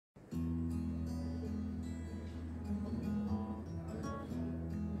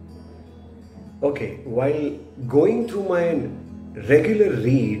Okay, while going through my regular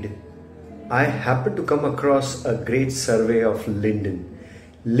read, I happened to come across a great survey of LinkedIn.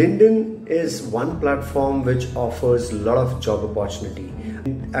 LinkedIn is one platform which offers a lot of job opportunity.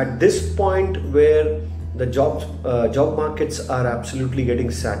 At this point where the job markets are absolutely getting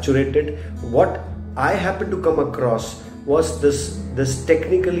saturated, what I happened to come across was this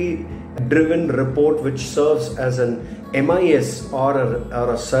technically driven report which serves as an MIS or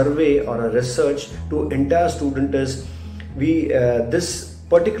a survey or a research to entire student. Is this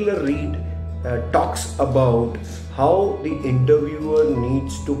particular read talks about how the interviewer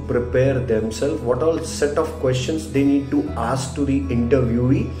needs to prepare themselves, what all set of questions they need to ask to the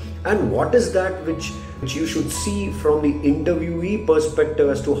interviewee, and what is that which you should see from the interviewee perspective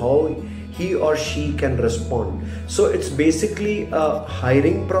as to how he or she can respond. So it's basically a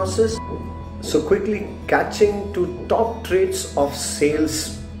hiring process. So quickly catching to top traits of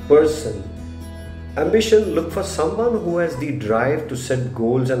salesperson. Ambition: look for someone who has the drive to set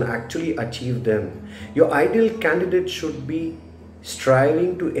goals and actually achieve them. Your ideal candidate should be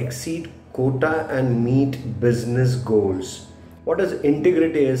striving to exceed quota and meet business goals. What is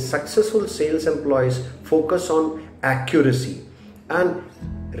integrity is successful sales employees focus on accuracy and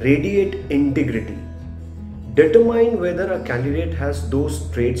radiate integrity. Determine whether a candidate has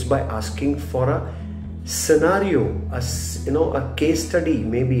those traits by asking for a scenario, a case study,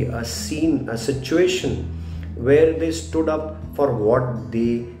 maybe a scene, a situation where they stood up for what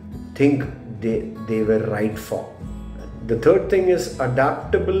they think they were right for. The third thing is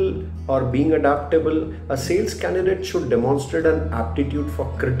adaptable or being adaptable. A sales candidate should demonstrate an aptitude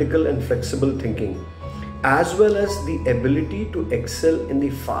for critical and flexible thinking, as well as the ability to excel in the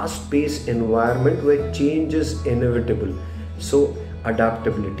fast-paced environment where change is inevitable. So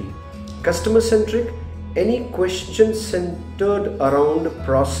adaptability. Customer-centric: any question centered around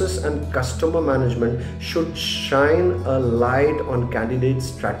process and customer management should shine a light on candidates'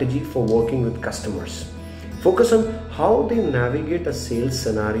 strategy for working with customers. Focus on how they navigate a sales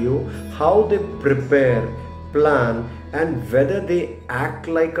scenario, how they prepare, plan, and whether they act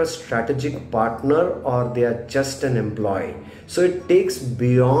like a strategic partner or they are just an employee. So it takes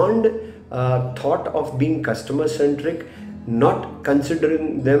beyond thought of being customer centric, not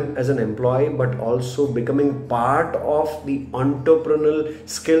considering them as an employee, but also becoming part of the entrepreneurial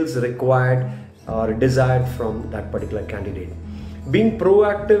skills required or desired from that particular candidate. Being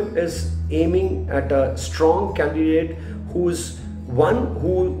proactive is aiming at a strong candidate who's one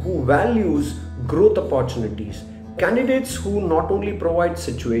who values growth opportunities. Candidates who not only provide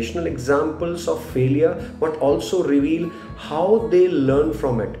situational examples of failure but also reveal how they learn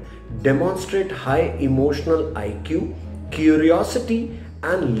from it, demonstrate high emotional IQ, curiosity,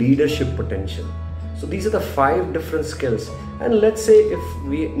 and leadership potential. So these are the 5 different skills, and let's say if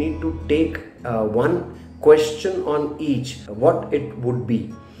we need to take one question on each, what it would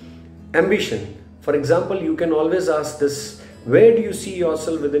be. Ambition. For example, you can always ask this: where do you see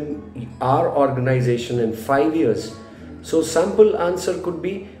yourself within our organization in 5 years? So sample answer could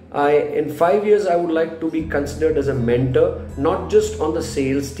be, in 5 years I would like to be considered as a mentor, not just on the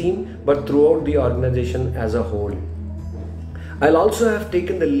sales team but throughout the organization as a whole. I'll also have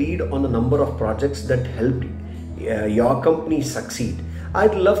taken the lead on a number of projects that helped your company succeed.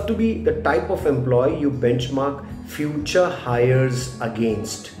 I'd love to be the type of employee you benchmark future hires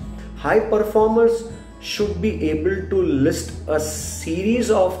against. High performers should be able to list a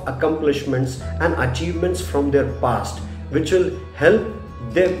series of accomplishments and achievements from their past, which will help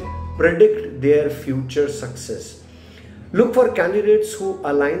them predict their future success. Look for candidates who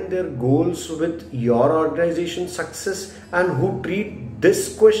align their goals with your organization's success and who treat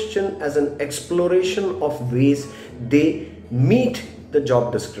this question as an exploration of ways they meet the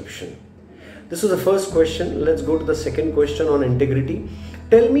job description. This is the first question. Let's go to the second question on integrity.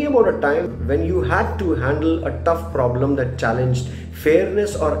 Tell me about a time when you had to handle a tough problem that challenged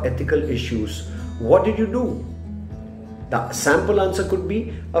fairness or ethical issues. What did you do? The sample answer could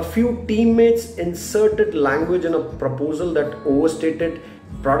be, a few teammates inserted language in a proposal that overstated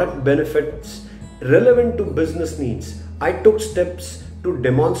product benefits relevant to business needs. I took steps to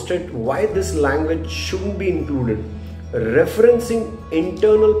demonstrate why this language shouldn't be included, referencing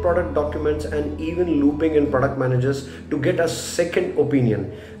internal product documents and even looping in product managers to get a second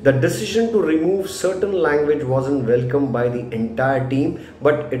opinion. The decision to remove certain language wasn't welcomed by the entire team,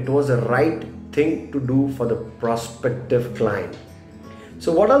 but it was a right thing to do for the prospective client.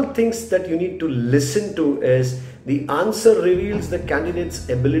 So what are things that you need to listen to is the answer reveals the candidate's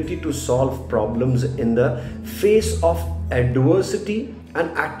ability to solve problems in the face of adversity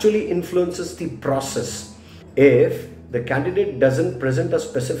and actually influences the process. If the candidate doesn't present a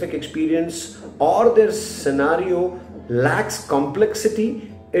specific experience or their scenario lacks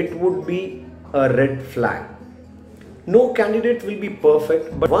complexity, it would be a red flag. No candidate will be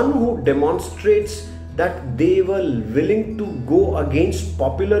perfect, but one who demonstrates that they were willing to go against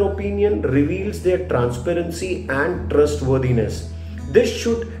popular opinion reveals their transparency and trustworthiness. This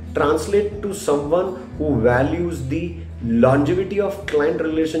should translate to someone who values the longevity of client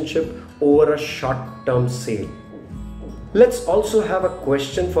relationship over a short-term sale. Let's also have a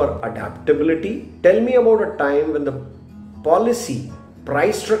question for adaptability. Tell me about a time when the policy,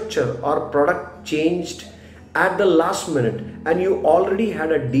 price structure or product changed at the last minute and you already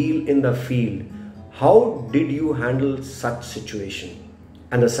had a deal in the field. How did you handle such situation?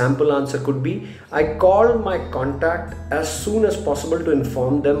 And the sample answer could be, I called my contact as soon as possible to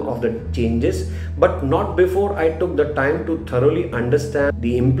inform them of the changes, but not before I took the time to thoroughly understand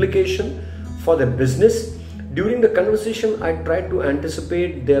the implication for the business. During the conversation, I tried to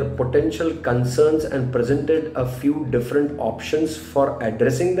anticipate their potential concerns and presented a few different options for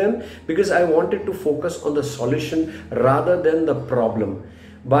addressing them because I wanted to focus on the solution rather than the problem.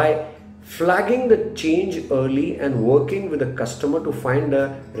 By flagging the change early and working with the customer to find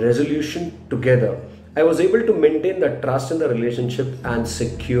a resolution together, I was able to maintain the trust in the relationship and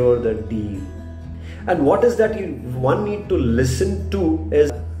secure the deal. And what is that one need to listen to is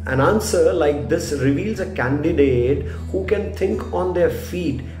an answer like this reveals a candidate who can think on their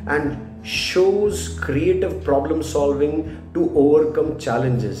feet and shows creative problem solving to overcome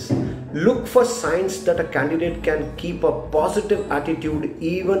challenges. Look for signs that a candidate can keep a positive attitude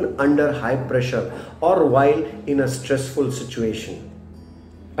even under high pressure or while in a stressful situation.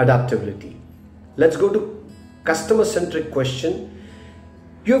 Adaptability. Let's go to customer-centric question.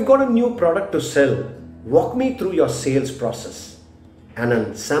 You have got a new product to sell. Walk me through your sales process. And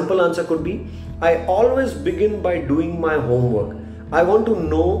a sample answer could be, I always begin by doing my homework. I want to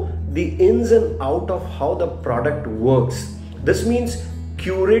know the ins and out of how the product works. This means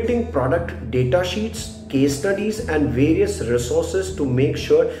curating product data sheets, case studies and various resources to make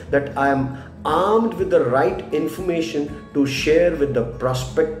sure that I am armed with the right information to share with the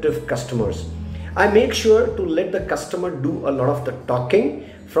prospective customers. I make sure to let the customer do a lot of the talking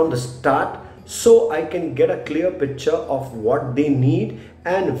from the start so I can get a clear picture of what they need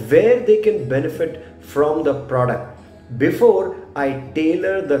and where they can benefit from the product before I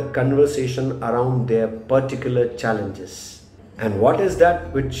tailor the conversation around their particular challenges. And what is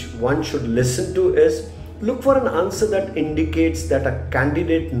that which one should listen to is, look for an answer that indicates that a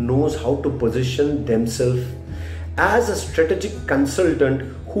candidate knows how to position themselves as a strategic consultant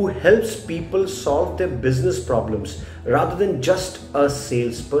who helps people solve their business problems rather than just a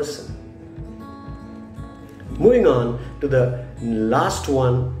salesperson. Moving on to the last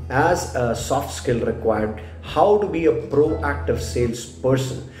one as a soft skill required, how to be a proactive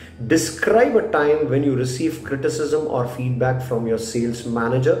salesperson. Describe a time when you receive criticism or feedback from your sales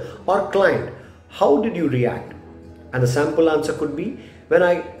manager or client. How did you react? And the sample answer could be, when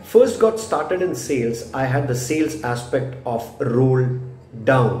I first got started in sales, I had the sales aspect of rolled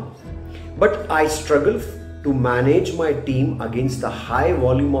down. But I struggled to manage my team against the high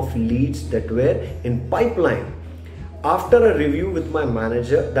volume of leads that were in pipeline. After a review with my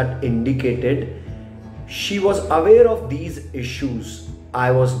manager that indicated she was aware of these issues, I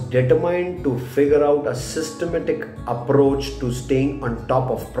was determined to figure out a systematic approach to staying on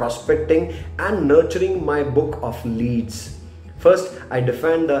top of prospecting and nurturing my book of leads. First, I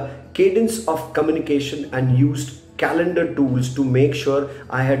defined the cadence of communication and used calendar tools to make sure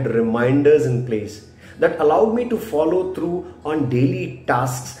I had reminders in place that allowed me to follow through on daily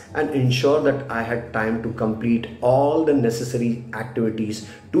tasks and ensure that I had time to complete all the necessary activities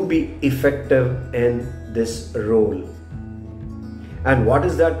to be effective in this role. And what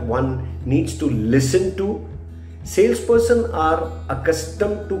is that one needs to listen to? Salespersons are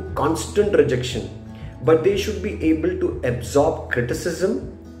accustomed to constant rejection, but they should be able to absorb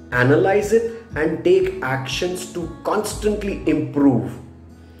criticism, analyze it, and take actions to constantly improve.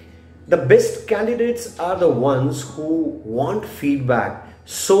 The best candidates are the ones who want feedback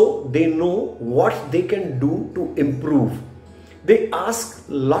so they know what they can do to improve. They ask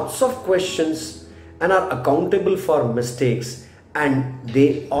lots of questions and are accountable for mistakes, and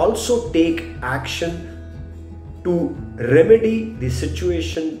they also take action to remedy the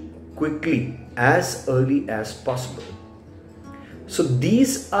situation quickly as early as possible. So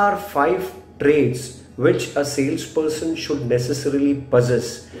these are 5 traits which a salesperson should necessarily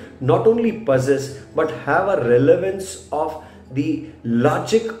possess. Not only possess, but have a relevance of the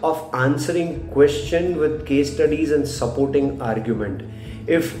logic of answering question with case studies and supporting argument.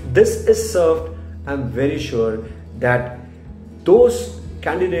 If this is served, I'm very sure that those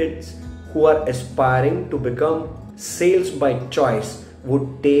candidates who are aspiring to become sales by choice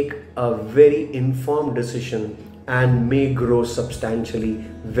would take a very informed decision and may grow substantially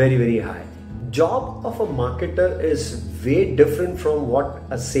very high. Job of a marketer is way different from what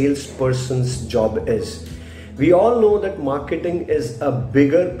a salesperson's job is. We all know that marketing is a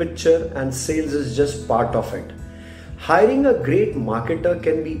bigger picture and sales is just part of it. Hiring a great marketer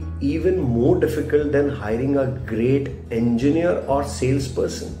can be even more difficult than hiring a great engineer or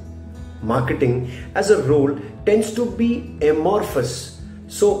salesperson. Marketing as a role tends to be amorphous.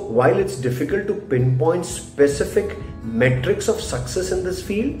 So while it's difficult to pinpoint specific metrics of success in this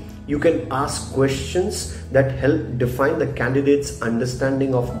field, you can ask questions that help define the candidate's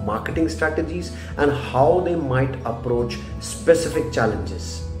understanding of marketing strategies and how they might approach specific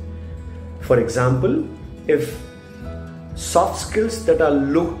challenges. For example, if soft skills that are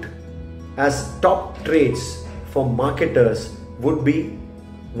looked as top traits for marketers would be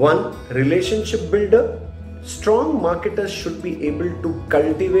 1. Relationship builder. Strong marketers should be able to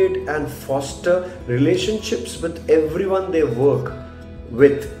cultivate and foster relationships with everyone they work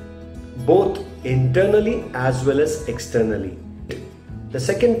with, both internally as well as externally. The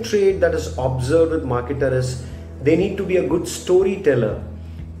second trait that is observed with marketer is they need to be a good storyteller.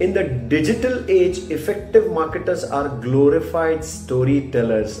 In the digital age, effective marketers are glorified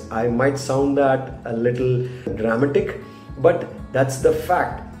storytellers. I might sound that a little dramatic, but that's the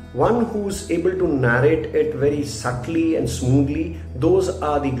fact. One who's able to narrate it very subtly and smoothly, those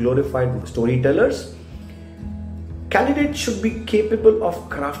are the glorified storytellers. Candidates should be capable of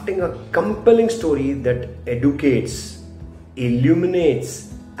crafting a compelling story that educates,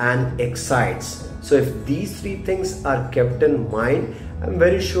 illuminates, and excites. So if these three things are kept in mind, I'm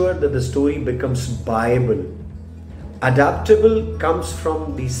very sure that the story becomes buyable. Adaptable comes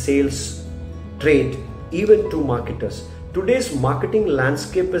from the sales trait, even to marketers. Today's marketing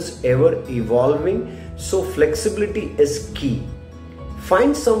landscape is ever evolving, so flexibility is key.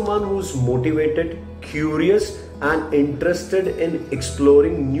 Find someone who's motivated, curious, and interested in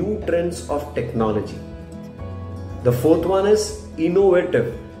exploring new trends of technology. The fourth one is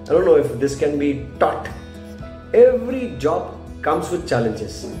innovative. I don't know if this can be taught. Every job comes with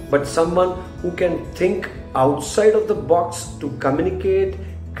challenges, but someone who can think outside of the box to communicate,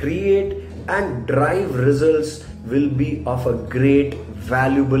 create, and drive results will be of a great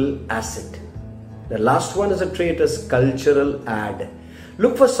valuable asset. The last one is a trait is cultural add.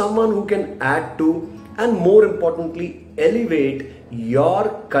 Look for someone who can add to and more importantly elevate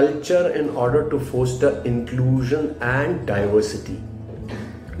your culture in order to foster inclusion and diversity.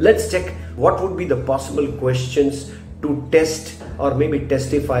 Let's check what would be the possible questions to test or maybe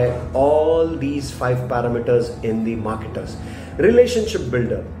testify all these 5 parameters in the marketers. Relationship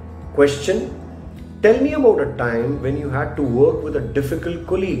builder. Question: tell me about a time when you had to work with a difficult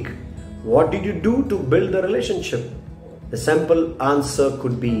colleague. What did you do to build the relationship? The simple answer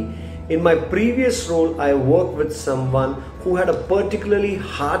could be, in my previous role, I worked with someone who had a particularly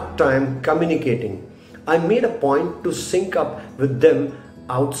hard time communicating. I made a point to sync up with them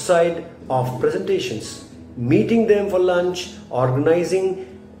outside of presentations, meeting them for lunch,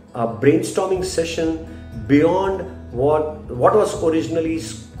 organizing a brainstorming session beyond what was originally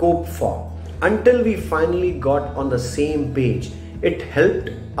scoped for, until we finally got on the same page. It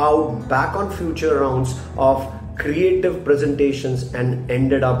helped out back on future rounds of creative presentations and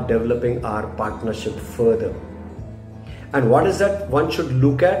ended up developing our partnership further. And what is that one should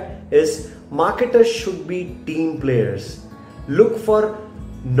look at is marketers should be team players. Look for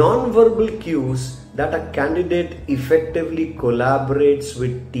non-verbal cues that a candidate effectively collaborates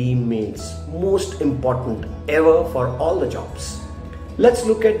with teammates. Most important ever for all the jobs. Let's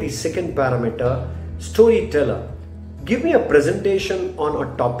look at the second parameter, storyteller. Give me a presentation on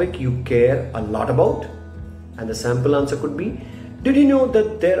a topic you care a lot about. And the sample answer could be, did you know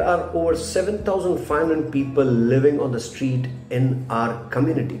that there are over 7,500 people living on the street in our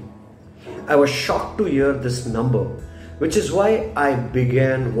community? I was shocked to hear this number, which is why I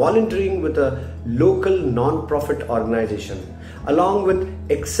began volunteering with a local non-profit organization. Along with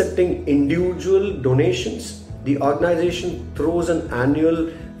accepting individual donations, the organization throws an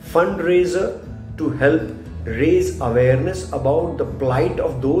annual fundraiser to help raise awareness about the plight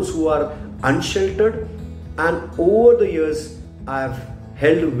of those who are unsheltered. And over the years, I have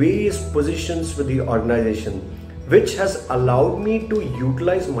held various positions with the organization, which has allowed me to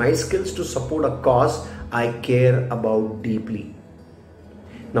utilize my skills to support a cause I care about deeply.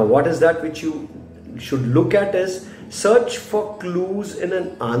 Now, what is that which you should look at is search for clues in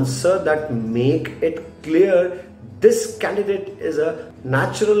an answer that make it clear this candidate is a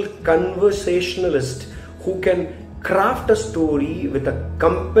natural conversationalist who can craft a story with a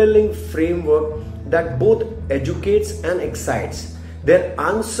compelling framework that both educates and excites. Their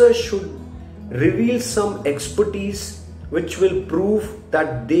answer should reveal some expertise which will prove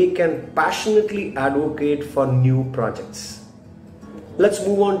that they can passionately advocate for new projects. Let's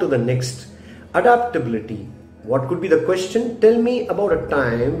move on to the next. Adaptability. What could be the question? Tell me about a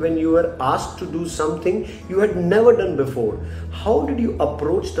time when you were asked to do something you had never done before. How did you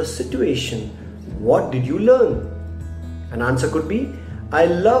approach the situation? What did you learn? An answer could be, I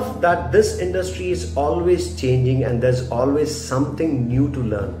love that this industry is always changing and there's always something new to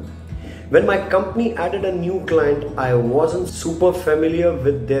learn. When my company added a new client, I wasn't super familiar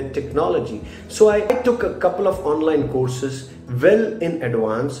with their technology. So I took a couple of online courses well in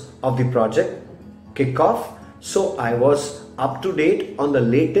advance of the project kickoff. So I was up to date on the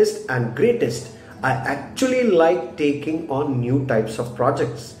latest and greatest. I actually like taking on new types of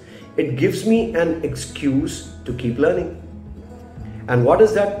projects. It gives me an excuse to keep learning. And what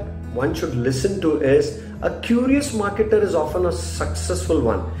is that one should listen to is, a curious marketer is often a successful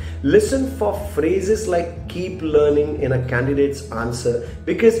one. Listen for phrases like keep learning in a candidate's answer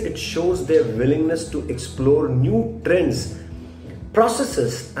because it shows their willingness to explore new trends,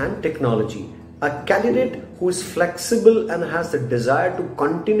 processes and technology. A candidate who is flexible and has the desire to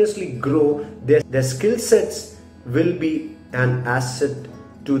continuously grow their skill sets will be an asset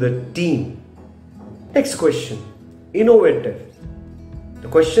to the team. Next question. Innovative. The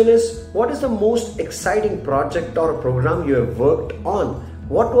question is, what is the most exciting project or program you have worked on?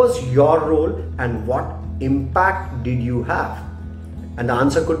 What was your role and what impact did you have? And the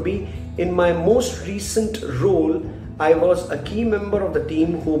answer could be, in my most recent role, I was a key member of the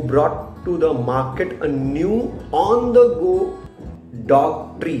team who brought to the market a new on-the-go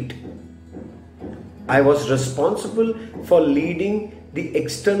dog treat. I was responsible for leading the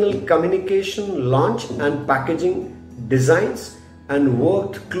external communication, launch and packaging designs, and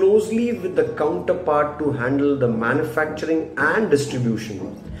worked closely with the counterpart to handle the manufacturing and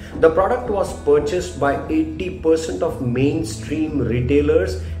distribution. The product was purchased by 80% of mainstream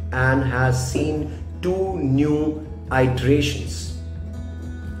retailers and has seen 2 new iterations.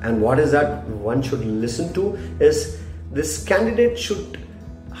 And what is that one should listen to is, the candidate should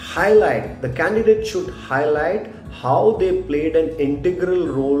highlight how they played an integral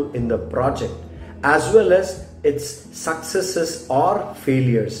role in the project as well as its successes or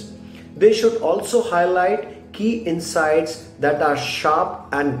failures. They should also highlight key insights that are sharp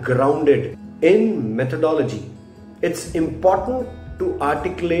and grounded in methodology. It's important to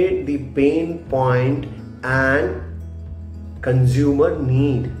articulate the pain point and consumer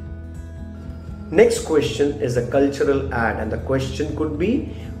need. Next question is a cultural ad, and the question could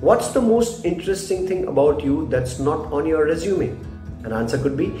be, what's the most interesting thing about you that's not on your resume? An answer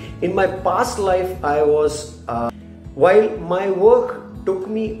could be, in my past life I was while my work took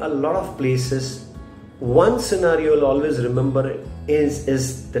me a lot of places, one scenario I'll always remember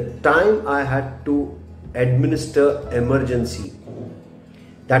is the time I had to administer emergency,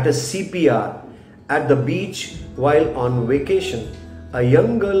 that is CPR, at the beach while on vacation. A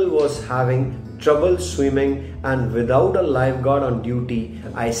young girl was having trouble swimming, and without a lifeguard on duty,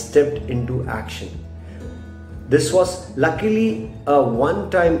 I stepped into action. This was luckily a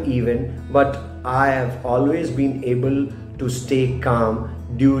one-time event, but I have always been able to stay calm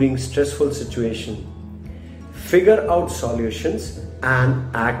during stressful situations, figure out solutions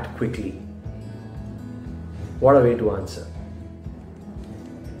and act quickly. What a way to answer.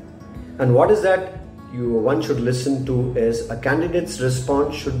 And what is that one should listen to is, a candidate's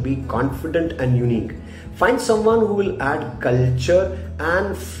response should be confident and unique. Find someone who will add culture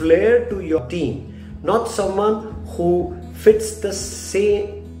and flair to your team, not someone who fits the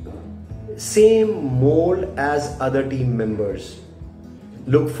same mold as other team members.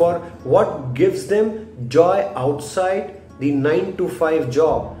 Look for what gives them joy outside the 9-to-5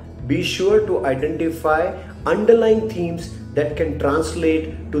 job. Be sure to identify underlying themes that can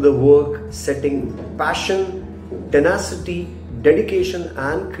translate to the work setting: passion, tenacity, dedication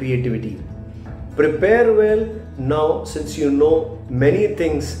and creativity. Prepare well now, since you know many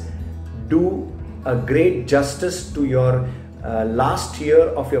things. Do a great justice to your last year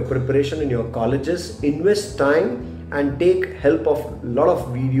of your preparation in your colleges. Invest time and take help of a lot of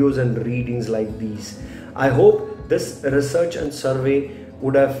videos and readings like these. I hope this research and survey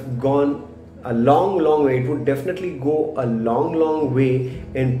would have gone a long way. It would definitely go a long way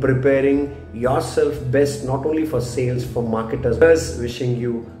in preparing yourself best, not only for sales, for marketers. Wishing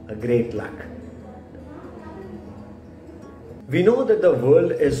you a great luck. We know that the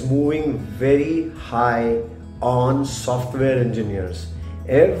world is moving very high on software engineers.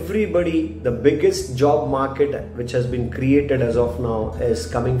 Everybody, the biggest job market which has been created as of now is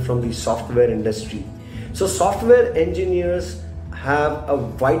coming from the software industry. So software engineers have a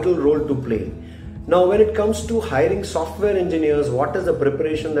vital role to play. Now, when it comes to hiring software engineers, what is the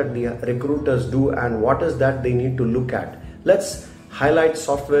preparation that the recruiters do and what is that they need to look at? Let's highlight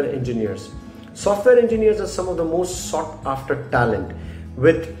software engineers. Software engineers are some of the most sought after talent,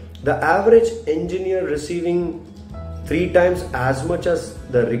 with the average engineer receiving 3 times as much as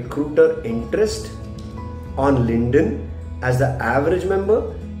the recruiter interest on LinkedIn as the average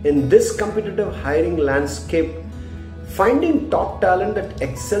member. In this competitive hiring landscape, finding top talent that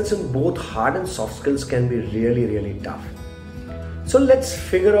excels in both hard and soft skills can be really tough. So let's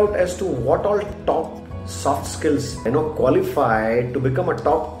figure out as to what all top soft skills qualify to become a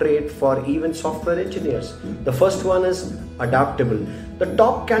top trait for even software engineers. The first one is adaptable. The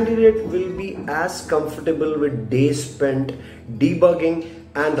top candidate will be as comfortable with days spent debugging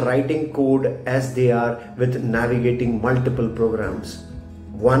and writing code as they are with navigating multiple programs.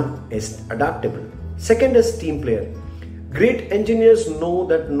 One is adaptable. Second is team player. Great engineers know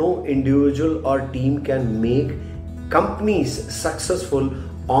that no individual or team can make companies successful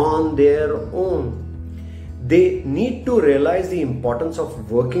on their own. They need to realize the importance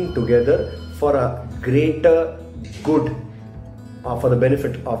of working together for a greater good for the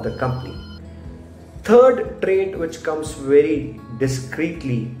benefit of the company. Third trait, which comes very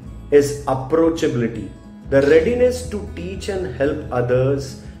discreetly, is approachability. The readiness to teach and help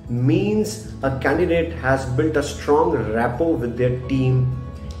others means a candidate has built a strong rapport with their team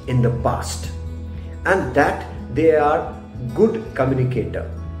in the past and that they are good communicator.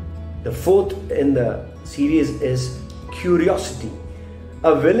 The fourth in the series is curiosity.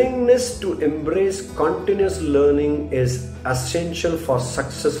 A willingness to embrace continuous learning is essential for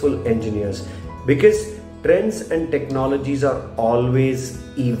successful engineers because trends and technologies are always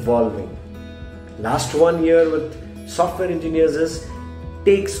evolving. Last 1 year with software engineers is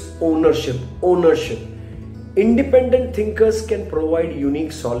takes ownership. Independent thinkers can provide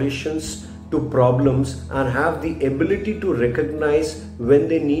unique solutions to problems and have the ability to recognize when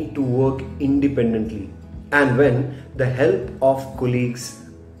they need to work independently and when the help of colleagues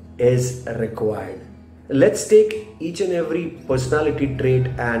is required. Let's take each and every personality trait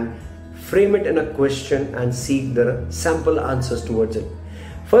and frame it in a question and seek the sample answers towards it.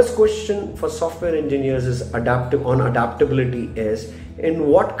 First question for software engineers is adaptability is, in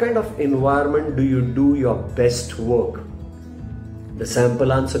what kind of environment do you do your best work? The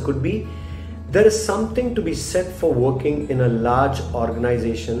sample answer could be, there is something to be said for working in a large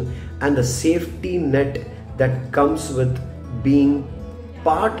organization and the safety net that comes with being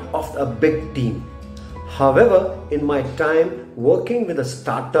part of a big team. However, in my time working with a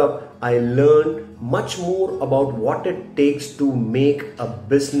startup, I learned much more about what it takes to make a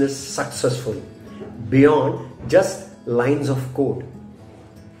business successful beyond just lines of code.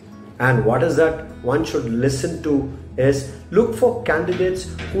 And what is that one should listen to is look for candidates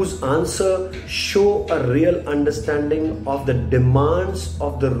whose answer show a real understanding of the demands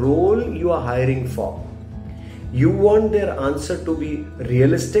of the role you are hiring for. You want their answer to be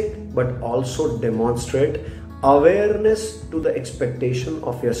realistic but also demonstrate awareness to the expectation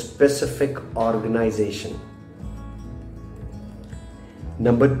of your specific organization.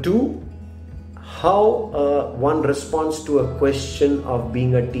 Number 2, how one responds to a question of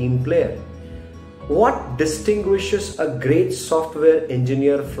being a team player. What distinguishes a great software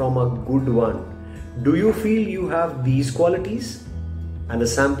engineer from a good one? Do you feel you have these qualities? And the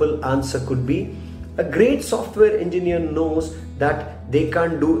sample answer could be, a great software engineer knows that they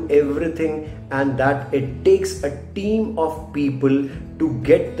can't do everything and that it takes a team of people to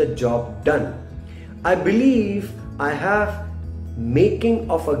get the job done. I believe I have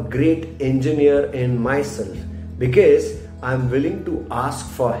making of a great engineer in myself because I'm willing to ask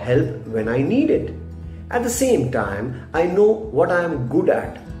for help when I need it. At the same time, I know what I am good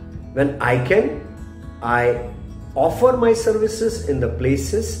at. When I can, I offer my services in the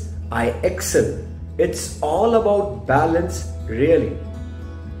places I excel. It's all about balance, really.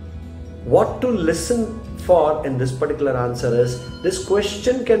 What to listen for in this particular answer is, this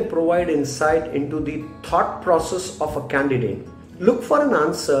question can provide insight into the thought process of a candidate. Look for an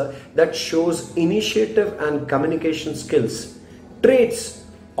answer that shows initiative and communication skills, traits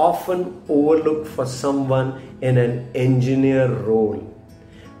often overlooked for someone in an engineer role.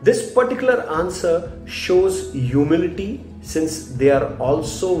 This particular answer shows humility since they are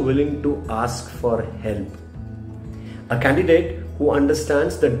also willing to ask for help. A candidate who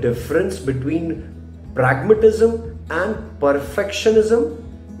understands the difference between pragmatism and perfectionism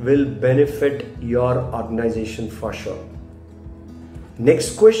will benefit your organization for sure.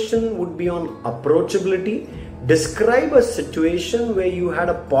 Next question would be on approachability. Describe a situation where you had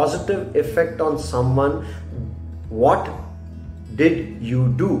a positive effect on someone. What did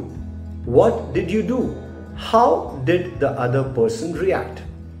you do? What did you do? How did the other person react?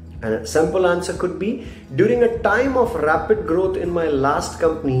 And a simple answer could be, during a time of rapid growth in my last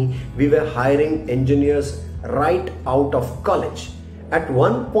company, we were hiring engineers right out of college. At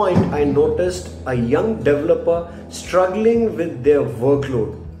one point, I noticed a young developer struggling with their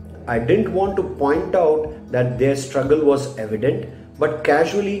workload. I didn't want to point out that their struggle was evident, but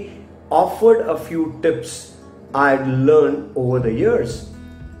casually offered a few tips I'd learned over the years.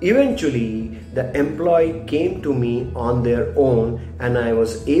 Eventually, the employee came to me on their own and I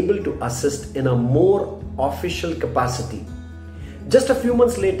was able to assist in a more official capacity. Just a few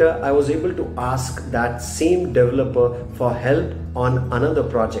months later, I was able to ask that same developer for help on another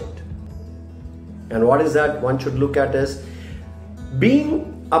project. And what is that one should look at is,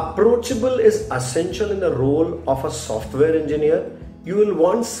 being approachable is essential in the role of a software engineer. You will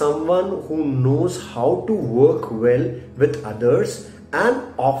want someone who knows how to work well with others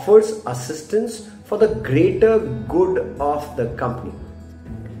and offers assistance for the greater good of the company.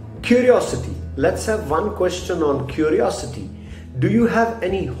 Curiosity. Let's have one question on curiosity. Do you have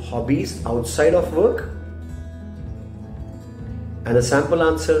any hobbies outside of work? And the sample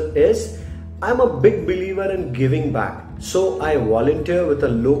answer is, I'm a big believer in giving back. So I volunteer with a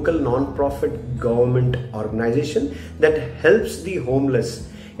local non-profit government organization that helps the homeless.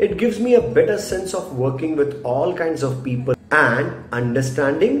 It gives me a better sense of working with all kinds of people and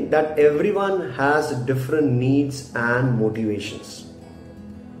understanding that everyone has different needs and motivations.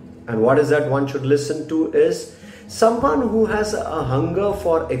 And what is that one should listen to is, someone who has a hunger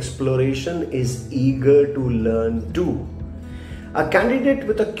for exploration is eager to learn too. A candidate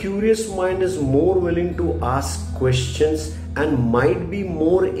with a curious mind is more willing to ask questions and might be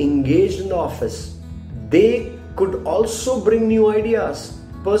more engaged in the office. They could also bring new ideas,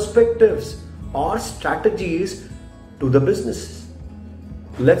 perspectives, or strategies to the business.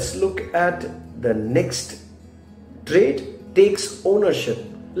 Let's look at the next trait, takes ownership.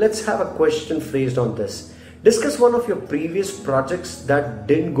 Let's have a question phrased on this. Discuss one of your previous projects that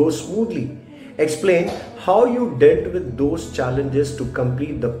didn't go smoothly. Explain how you dealt with those challenges to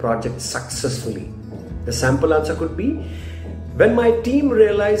complete the project successfully. The sample answer could be, when my team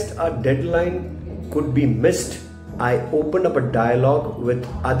realized our deadline could be missed, I opened up a dialogue with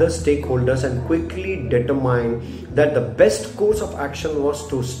other stakeholders and quickly determined that the best course of action was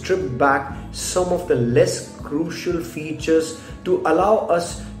to strip back some of the less crucial features to allow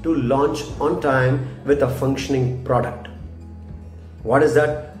us to launch on time with a functioning product. What is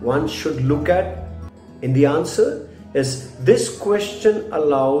that one should look at? In the answer is, this question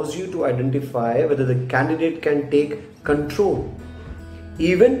allows you to identify whether the candidate can take control.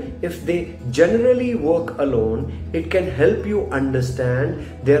 Even if they generally work alone, it can help you understand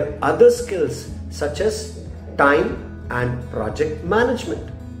their other skills such as time and project management.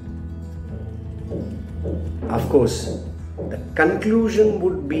 Of course, the conclusion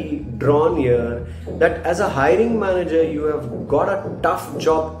would be drawn here that as a hiring manager, you have got a tough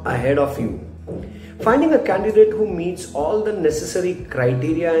job ahead of you. Finding a candidate who meets all the necessary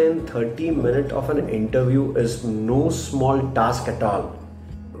criteria in 30 minutes of an interview is no small task at all.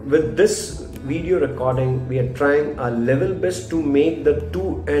 With this video recording, we are trying our level best to make the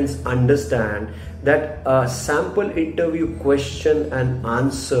two ends understand that a sample interview question and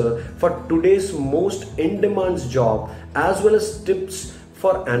answer for today's most in-demand job, as well as tips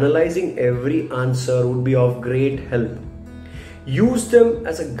for analyzing every answer, would be of great help. Use them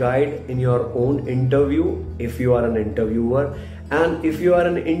as a guide in your own interview if you are an interviewer, and if you are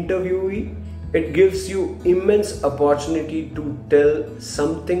an interviewee, it gives you immense opportunity to tell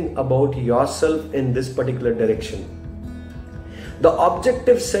something about yourself in this particular direction. The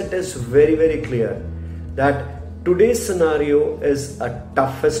objective set is very, very clear that today's scenario is a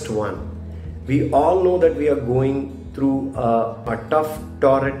toughest one. We all know that we are going through a tough,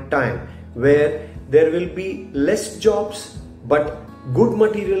 torrid time where there will be less jobs, but good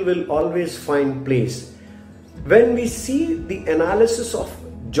material will always find place. When we see the analysis of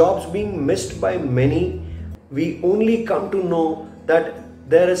jobs being missed by many, we only come to know that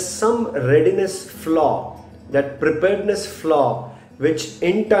there is some readiness flaw, that preparedness flaw, which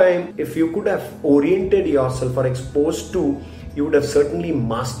in time, if you could have oriented yourself or exposed to, you would have certainly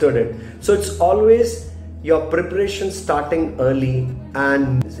mastered it. So it's always your preparation starting early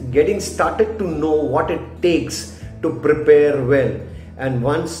and getting started to know what it takes to prepare well. And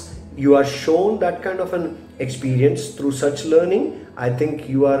once you are shown that kind of an experience through such learning, I think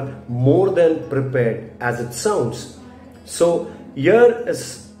you are more than prepared as it sounds. So Here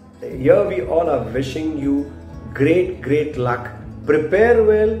we all are wishing you great luck. Prepare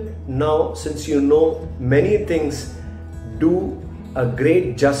well now, since you know many things. Do a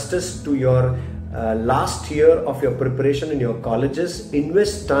great justice to your last year of your preparation in your colleges.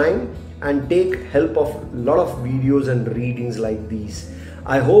 Invest time and take help of a lot of videos and readings like these.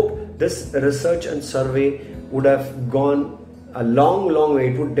 I hope this research and survey would have gone a long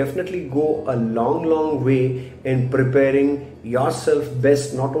way. It would definitely go a long way in preparing yourself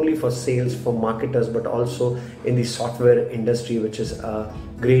best, not only for sales, for marketers, but also in the software industry, which is a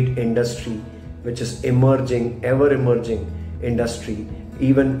great industry, which is emerging, ever emerging industry,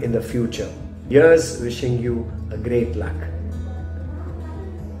 even in the future. Here's wishing you a great luck.